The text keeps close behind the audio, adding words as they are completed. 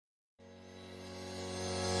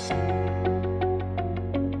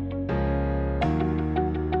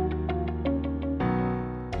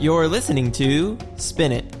You're listening to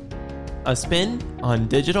Spin It, a spin on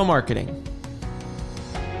digital marketing.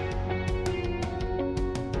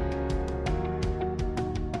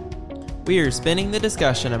 We are spinning the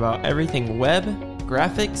discussion about everything web,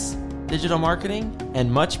 graphics, digital marketing,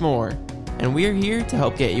 and much more. And we're here to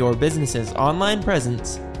help get your business's online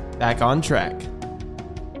presence back on track.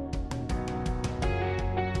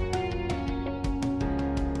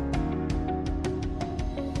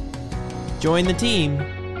 Join the team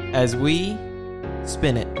as we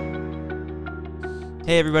spin it.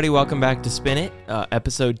 Hey everybody, welcome back to Spin It,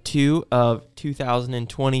 episode 2 of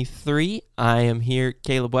 2023. I am here,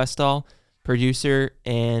 Caleb Westall, producer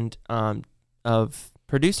of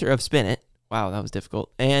Spin It. Wow, that was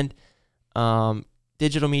difficult. And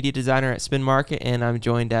digital media designer at Spin Market, and I'm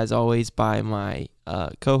joined as always by my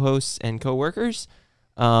co-hosts and co-workers.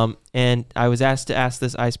 And I was asked to ask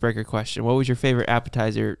this icebreaker question. What was your favorite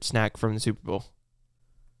appetizer snack from the Super Bowl?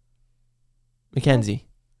 Mackenzie.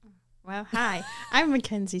 Well, hi. I'm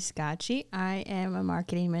Mackenzie Scotchy. I am a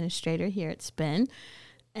marketing administrator here at Spin.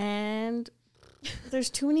 And there's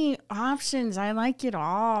too many options. I like it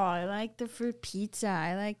all. I like the fruit pizza.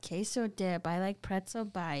 I like queso dip. I like pretzel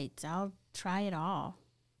bites. I'll try it all.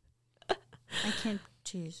 I can't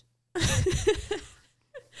choose.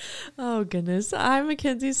 Oh, goodness. I'm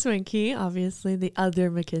Mackenzie Swinky, obviously the other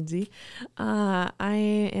Mackenzie. I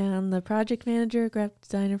am the project manager, graphic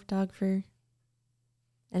designer, photographer,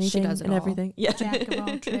 anything and everything. Yeah. Jack of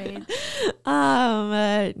all trades.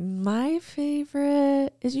 My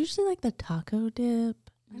favorite is usually like the taco dip.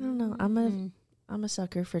 I don't know. I'm a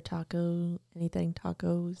sucker for anything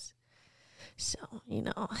tacos. So,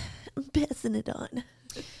 I'm passing it on.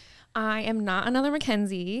 I am not another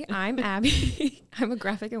Mackenzie. I'm Abby. I'm a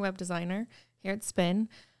graphic and web designer here at Spin.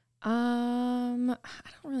 I don't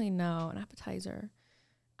really know an appetizer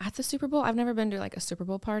at the Super Bowl. I've never been to like a Super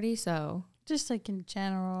Bowl party, so just like in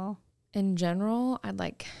general. In general, I'm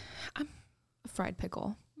a fried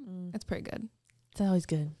pickle. It's pretty good. It's always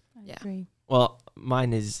good. I agree. Well,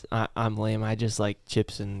 mine is I'm lame. I just like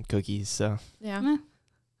chips and cookies. So yeah,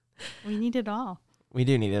 we need it all. We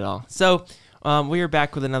do need it all. So we are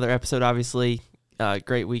back with another episode. Obviously,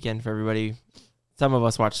 great weekend for everybody. Some of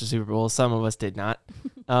us watched the Super Bowl. Some of us did not.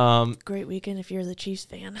 Great weekend if you're the Chiefs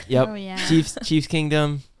fan. Yep. Oh, yeah. Chiefs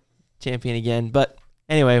Kingdom, champion again. But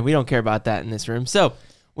anyway, we don't care about that in this room. So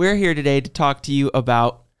we're here today to talk to you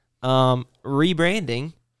about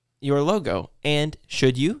rebranding your logo. And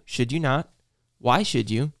should you? Should you not? Why should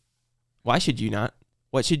you? Why should you not?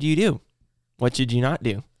 What should you do? What should you not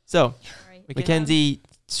do? So, Mackenzie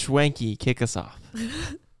Schwenke, kick us off.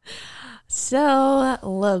 So,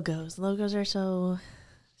 logos. Logos are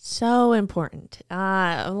so important.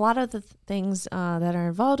 A lot of the things that are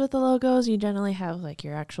involved with the logos, you generally have like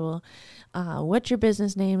your actual, what your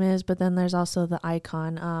business name is, but then there's also the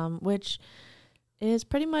icon, which is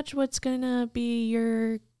pretty much what's going to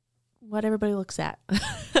be what everybody looks at.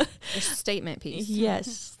 Your statement piece.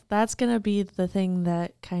 Yes. That's going to be the thing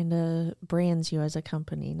that kind of brands you as a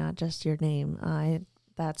company, not just your name.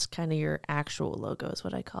 That's kind of your actual logo is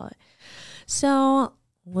what I call it. So,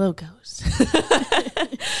 logos.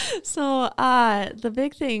 So, the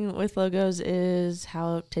big thing with logos is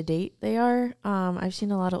how up to date they are. I've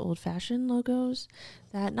seen a lot of old fashioned logos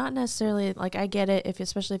that not necessarily, like, I get it,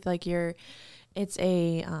 especially if like it's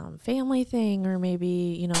a family thing, or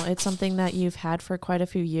maybe, it's something that you've had for quite a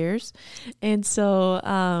few years. And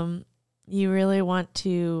so you really want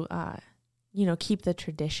to, keep the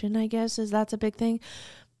tradition, I guess, that's a big thing.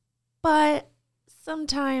 But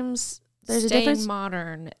sometimes there's a difference. Staying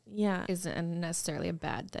modern yeah, isn't necessarily a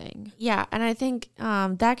bad thing. Yeah, and I think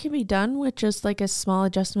that can be done with just like a small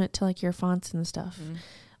adjustment to like your fonts and stuff. Mm-hmm.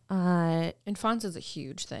 And fonts is a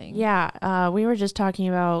huge thing. Yeah, we were just talking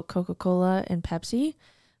about Coca-Cola and Pepsi.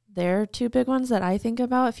 They're two big ones that I think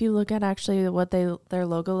about. If you look at actually what their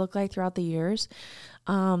logo looked like throughout the years,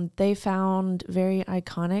 they found very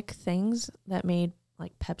iconic things that made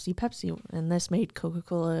like Pepsi, and this made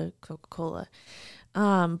Coca-Cola.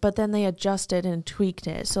 But then they adjusted and tweaked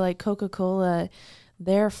it. So like Coca-Cola,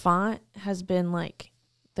 their font has been like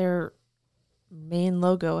their main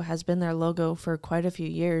logo has been their logo for quite a few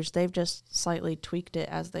years. They've just slightly tweaked it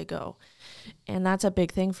as they go. And that's a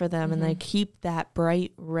big thing for them. Mm-hmm. And they keep that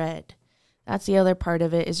bright red. That's the other part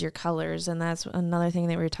of it is your colors. And that's another thing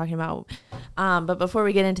that we were talking about. But before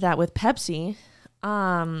we get into that with Pepsi,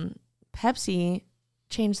 Pepsi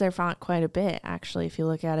changed their font quite a bit, actually, if you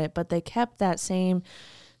look at it. But they kept that same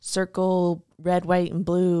circle, red, white, and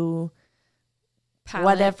blue palette.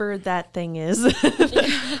 whatever that thing is,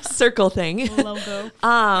 circle thing. Logo.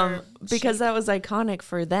 Because that was iconic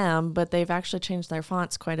for them, but they've actually changed their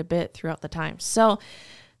fonts quite a bit throughout the time. So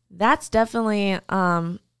that's definitely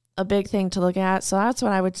a big thing to look at. So that's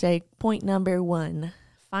what I would say. Point number 1,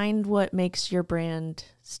 find what makes your brand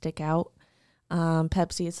stick out.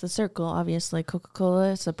 Pepsi, it's the circle, obviously.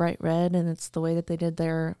 Coca-Cola, it's a bright red, and it's the way that they did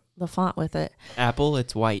the font with it. Apple,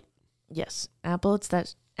 it's white. Yes. Apple, it's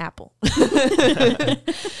that apple.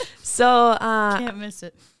 So Can't miss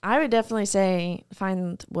it. I would definitely say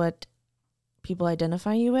find what people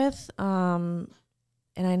identify you with. And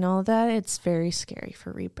I know that it's very scary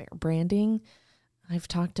for rebranding. I've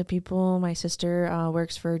talked to people. My sister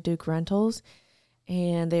works for Duke Rentals,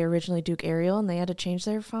 and they originally Duke Arial, and they had to change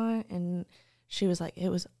their font. And she was like, it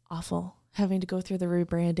was awful having to go through the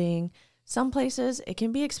rebranding. Some places it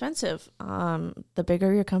can be expensive. The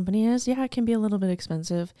bigger your company is, yeah, it can be a little bit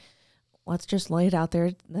expensive. Let's just lay it out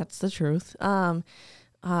there. That's the truth.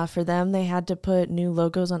 For them, they had to put new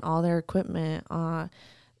logos on all their equipment. All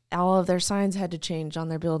of their signs had to change on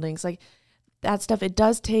their buildings. Like that stuff, it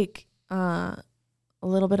does take a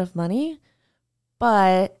little bit of money.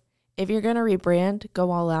 But if you're going to rebrand,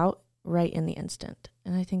 go all out right in the instant.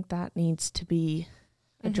 And I think that needs to be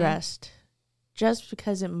addressed. Just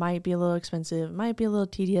because it might be a little expensive, it might be a little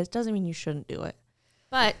tedious, doesn't mean you shouldn't do it.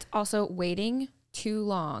 But also waiting too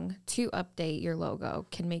long to update your logo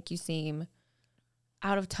can make you seem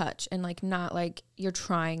out of touch and like not like you're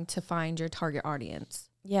trying to find your target audience.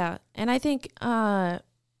 Yeah. And I think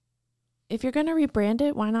if you're going to rebrand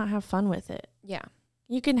it, why not have fun with it? Yeah.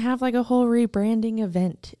 You can have like a whole rebranding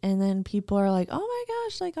event, and then people are like, oh my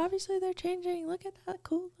gosh, like obviously they're changing. Look at that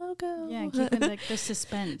cool logo. Yeah, keeping like the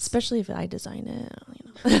suspense. Especially if I design it.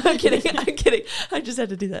 You know. I'm kidding. I just had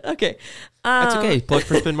to do that. Okay. That's okay. Plug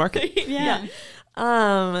for Spin Market. Yeah.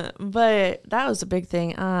 But that was a big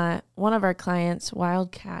thing. One of our clients,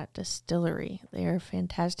 Wildcat Distillery, they are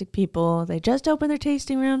fantastic people. They just opened their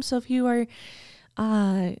tasting room. So if you are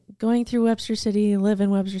going through Webster City, live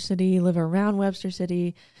in Webster City, live around Webster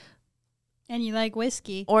City, and you like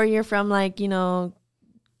whiskey, or you're from like,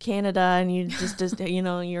 Canada, and you just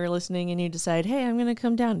you're listening and you decide, hey, I'm going to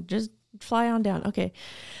come down, just fly on down. Okay.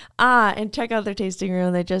 And check out their tasting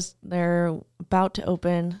room. They're about to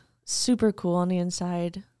open. Super cool on the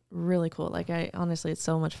inside. Really cool. Like honestly, it's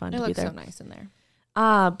so much fun to be there. It looks so nice in there.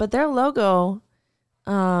 But their logo,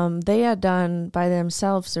 they had done by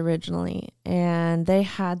themselves originally, and they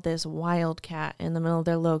had this wildcat in the middle of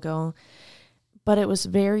their logo, but it was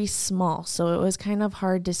very small, so it was kind of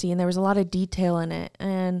hard to see, and there was a lot of detail in it.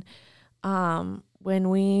 And when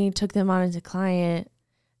we took them on as a client,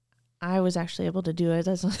 I was actually able to do it.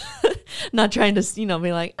 That's not trying to,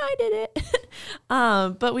 be like, I did it.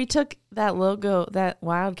 But we took that logo, that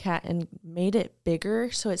wildcat, and made it bigger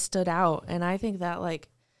so it stood out. And I think that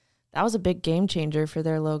that was a big game changer for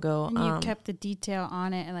their logo. And you kept the detail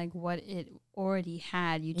on it and like what it already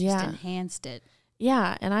had. You just enhanced it.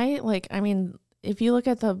 Yeah. And if you look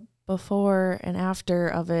at the before and after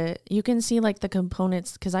of it, you can see like the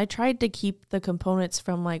components, because I tried to keep the components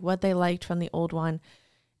from like what they liked from the old one.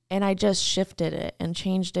 And I just shifted it and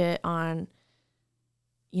changed it on,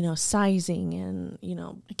 sizing and,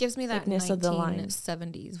 it gives me that thickness of the line.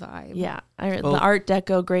 70s vibe. Yeah. The Art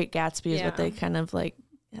Deco Great Gatsby is what they kind of like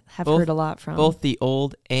have heard a lot from. Both the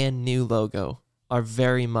old and new logo are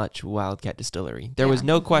very much Wildcat Distillery. There was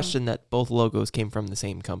no question that both logos came from the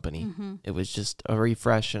same company. Mm-hmm. It was just a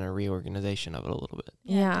refresh and a reorganization of it a little bit.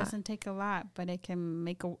 Yeah. It doesn't take a lot, but it can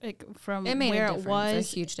make from where it was a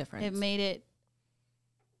huge difference. It made it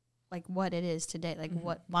like what it is today, like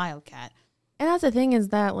what Wildcat. And that's the thing is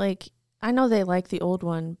that I know they like the old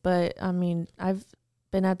one, but I've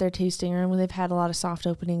been at their tasting room where they've had a lot of soft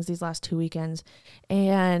openings these last 2 weekends,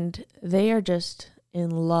 and they are just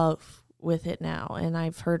in love with it now. And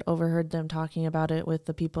I've overheard them talking about it with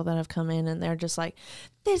the people that have come in, and they're just like,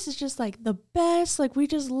 this is just like the best. Like, we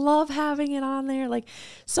just love having it on there.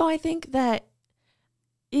 So I think that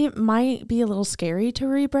it might be a little scary to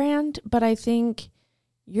rebrand, but I think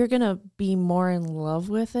you're going to be more in love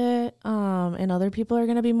with it. And other people are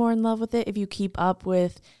going to be more in love with it if you keep up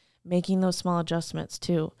with making those small adjustments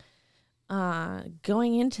too.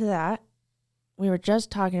 Going into that, we were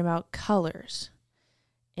just talking about colors,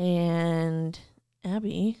 and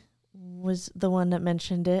Abby was the one that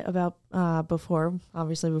mentioned it about before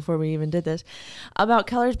we even did this, about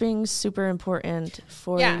colors being super important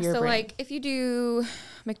for your brand. So like if you do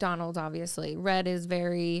McDonald's, obviously red is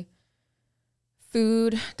very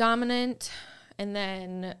food dominant, and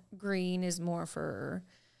then green is more for,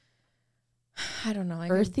 I don't know,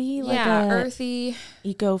 earthy, earthy,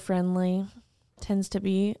 eco-friendly. tends to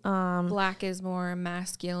be. Black is more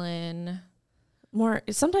masculine. More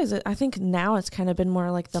sometimes I think now it's kind of been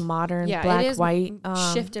more like the modern black, it is white.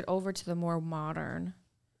 Shifted over to the more modern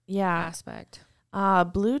Yeah. aspect.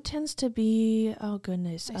 Blue tends to be, oh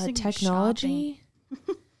goodness, I was thinking technology.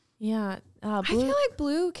 Yeah. I Blue, feel like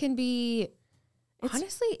blue can be It's-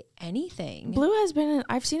 honestly anything. blue has been,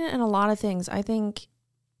 I've seen it in a lot of things. I think,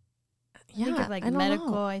 I think of I like don't medical.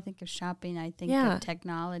 know. I think of shopping. I think Yeah. of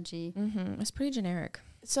technology. It's pretty generic.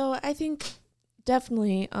 So I think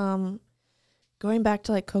definitely, going back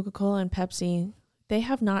to like Coca-Cola and Pepsi, they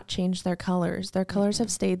have not changed their colors. Their colors have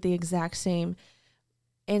stayed the exact same.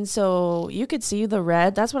 And so you could see the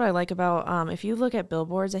red. That's what I like about, if you look at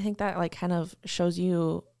billboards, I think that like kind of shows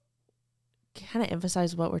you, kind of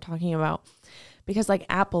emphasize what we're talking about. Because like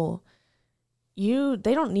Apple, they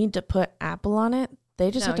don't need to put Apple on it. They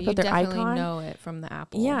just have to put their definitely icon. know it from the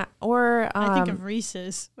apple. Yeah. Or I think of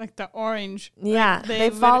Reese's, like the orange. yeah, Like, they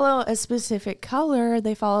follow a specific color.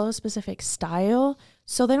 They follow a specific style.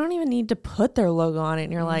 So they don't even need to put their logo on it.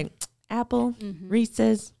 And you're like, Apple,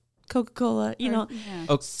 Reese's, Coca-Cola, you know. Yeah.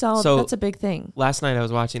 Oh, So that's a big thing. last night I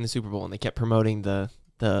was watching the Super Bowl and they kept promoting the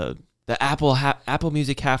Apple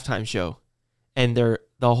Music halftime show, and the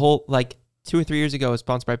whole like 2 or 3 years ago it was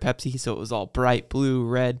sponsored by Pepsi, so it was all bright blue,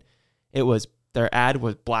 red. It was their ad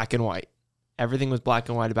was black and white. Everything was black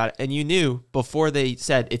and white about it, and you knew before they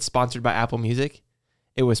said it's sponsored by Apple Music,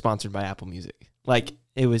 it was sponsored by Apple Music. Like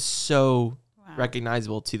it was so Wow.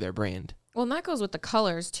 recognizable to their brand. Well, and that goes with the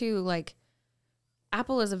colors too. Like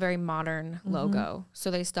Apple is a very modern logo, so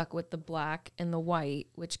they stuck with the black and the white,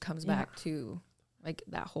 which comes back to like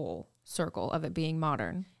that whole circle of it being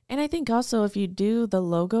modern. And I think also if you do the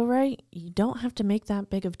logo right, you don't have to make that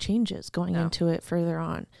big of changes going into it further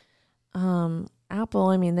on. Apple,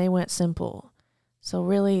 I mean, they went simple. So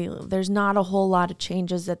really, there's not a whole lot of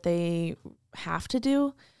changes that they have to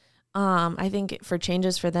do. I think for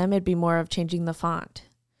changes for them, it'd be more of changing the font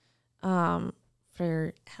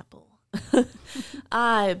for Apple.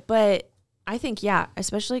 But I think, yeah,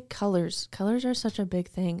 especially colors. Colors are such a big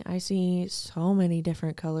thing. I see so many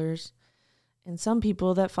different colors. And some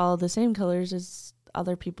people that follow the same colors as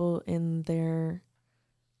other people in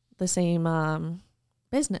the same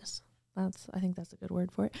business. I think that's a good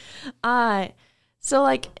word for it. So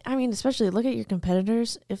like, I mean, especially look at your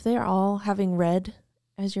competitors. If they're all having red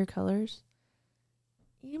as your colors,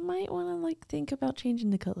 you might want to like think about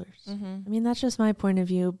changing the colors. I mean, that's just my point of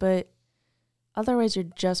view, but otherwise you're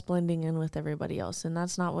just blending in with everybody else. And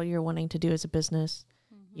that's not what you're wanting to do as a business.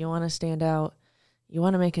 You want to stand out. You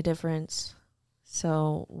want to make a difference.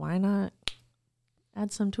 So why not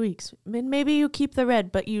add some tweaks? I mean, maybe you keep the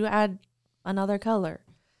red, but you add another color.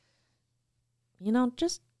 You know,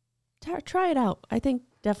 just try it out. I think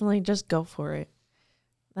definitely just go for it.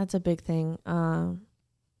 That's a big thing.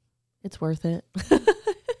 It's worth it.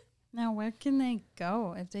 Now, where can they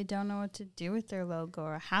go if they don't know what to do with their logo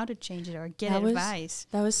or how to change it or get That was- advice?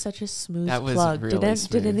 That was such a smooth That was plug. really Did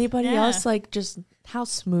smooth. anybody Yeah. else like just how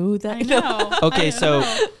smooth that? I know. Okay, I so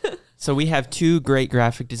know. so we have two great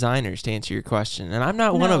graphic designers to answer your question, and I'm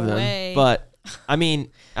not one No of them. way. But I mean,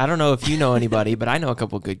 I don't know if you know anybody, but I know a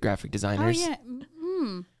couple good graphic Oh, designers. yeah.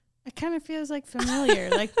 It kind of feels like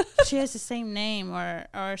familiar. Like she has the same name or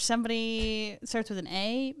somebody starts with an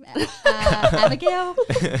A. Abigail?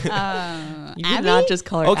 You did Abby? not just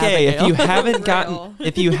call her Okay, Abigail.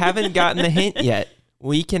 if you haven't gotten the hint yet,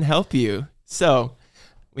 we can help you. So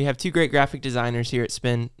we have two great graphic designers here at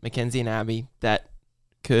Spin, Mackenzie and Abby, that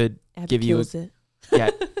could Abby give you kills it.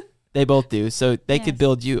 yeah, they both do. So they could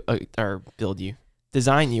Yes.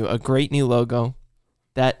 design you a great new logo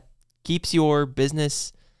that keeps your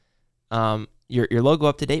business, your logo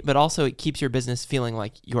up to date, but also it keeps your business feeling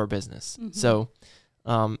like your business. So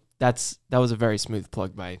that was a very smooth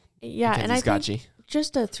plug by Yeah, and I Mackenzie think Scotchy.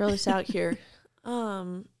 just to throw this out here,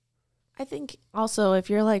 I think also if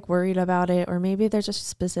you're like worried about it, or maybe there's a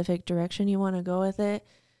specific direction you want to go with it,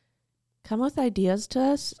 come with ideas to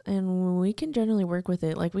us, and we can generally work with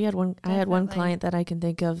it. Like I had one Definitely. client that I can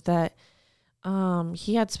think of that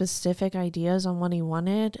he had specific ideas on what he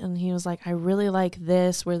wanted, and he was like, I really like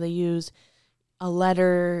this where they use a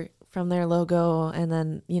letter from their logo and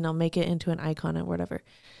then, make it into an icon or whatever.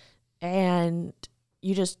 And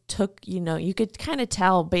you just took, you could kind of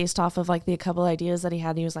tell based off of like the couple ideas that he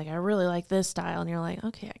had. He was like, I really like this style. And you're like,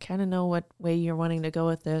 okay, I kind of know what way you're wanting to go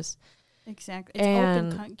with this. Exactly. It's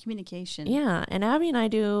And- open communication. Yeah. And Abby and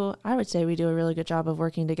I would say we do a really good job of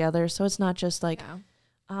working together. So it's not just like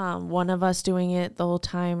one of us doing it the whole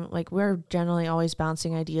time. Like we're generally always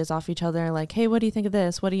bouncing ideas off each other. Like, hey, what do you think of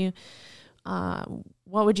this? What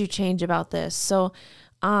would you change about this? So,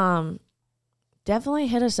 definitely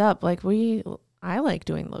hit us up. Like I like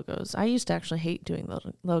doing logos. I used to actually hate doing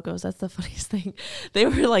logos. That's the funniest thing. They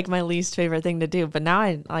were like my least favorite thing to do, but now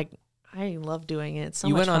I love doing it. It's so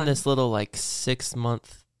you much went on fun. this little like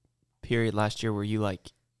 6-month period last year where you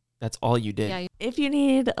like, that's all you did. Yeah. If you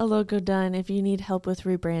need a logo done, if you need help with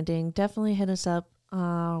rebranding, definitely hit us up.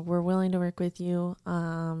 We're willing to work with you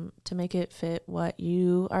to make it fit what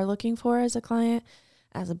you are looking for as a client,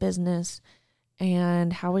 as a business,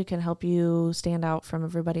 and how we can help you stand out from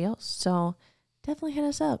everybody else. So definitely hit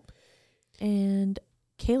us up. And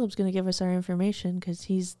Caleb's going to give us our information because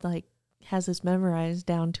he's like has this memorized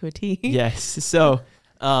down to a T. Yes. So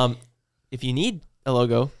if you need a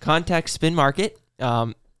logo, contact Spin Market.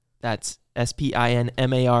 That's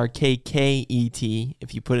SPINMARKKET.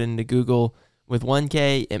 If you put it into Google with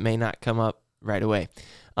 1K, it may not come up right away.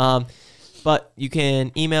 But you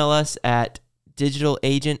can email us at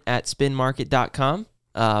digitalagent@spinmarket.com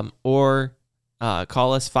or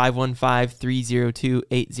call us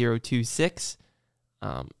 515-302-8026.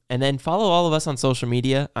 And then follow all of us on social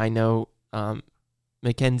media. I know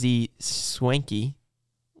Mackenzie Swanky.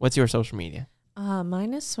 What's your social media?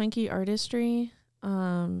 Mine is Swanky Artistry.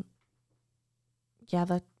 Instagram,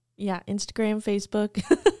 Facebook.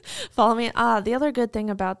 Follow me. The other good thing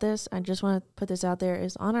about this, I just want to put this out there,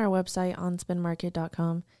 is on our website on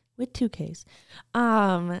spinmarket.com with 2 Ks.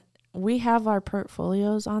 We have our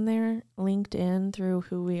portfolios on there linked in through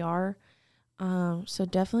who we are. So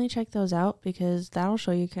definitely check those out because that'll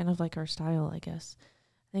show you kind of like our style, I guess.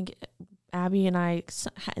 I think Abby and I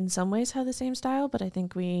in some ways have the same style, but I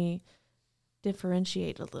think we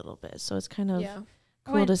differentiate a little bit. So it's kind of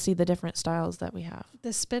cool to see the different styles that we have.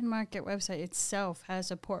 The Spin Market website itself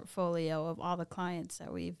has a portfolio of all the clients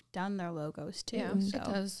that we've done their logos to. Yeah, so. it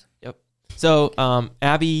does. Yep. So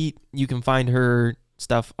Abby, you can find her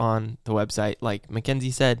stuff on the website. Like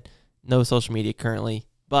Mackenzie said, no social media currently,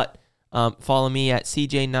 but follow me at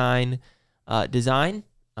CJ9 Design.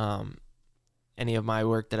 Any of my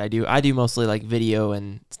work that I do mostly like video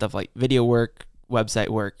and stuff like video work, website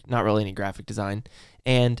work, not really any graphic design.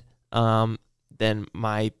 And then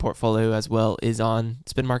my portfolio as well is on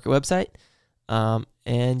Spin Market website.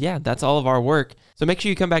 And yeah, that's all of our work. So make sure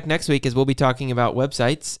you come back next week as we'll be talking about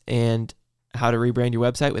websites and how to rebrand your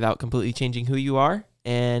website without completely changing who you are.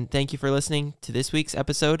 And thank you for listening to this week's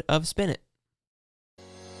episode of Spin It.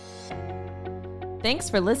 Thanks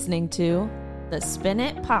for listening to the Spin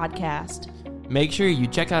It Podcast. Make sure you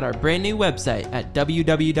check out our brand new website at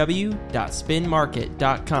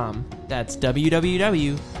www.spinmarket.com. That's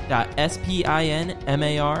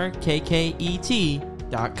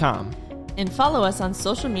www.spinmarket.com. And follow us on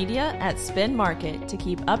social media at Spin Market to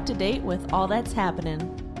keep up to date with all that's happening.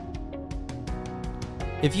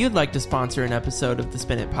 If you'd like to sponsor an episode of the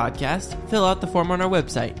Spin It podcast, fill out the form on our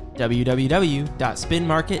website,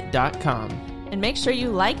 www.spinmarket.com. And make sure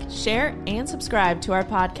you like, share, and subscribe to our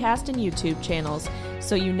podcast and YouTube channels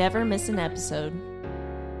so you never miss an episode.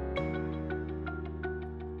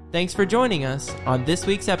 Thanks for joining us on this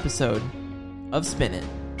week's episode of Spin It.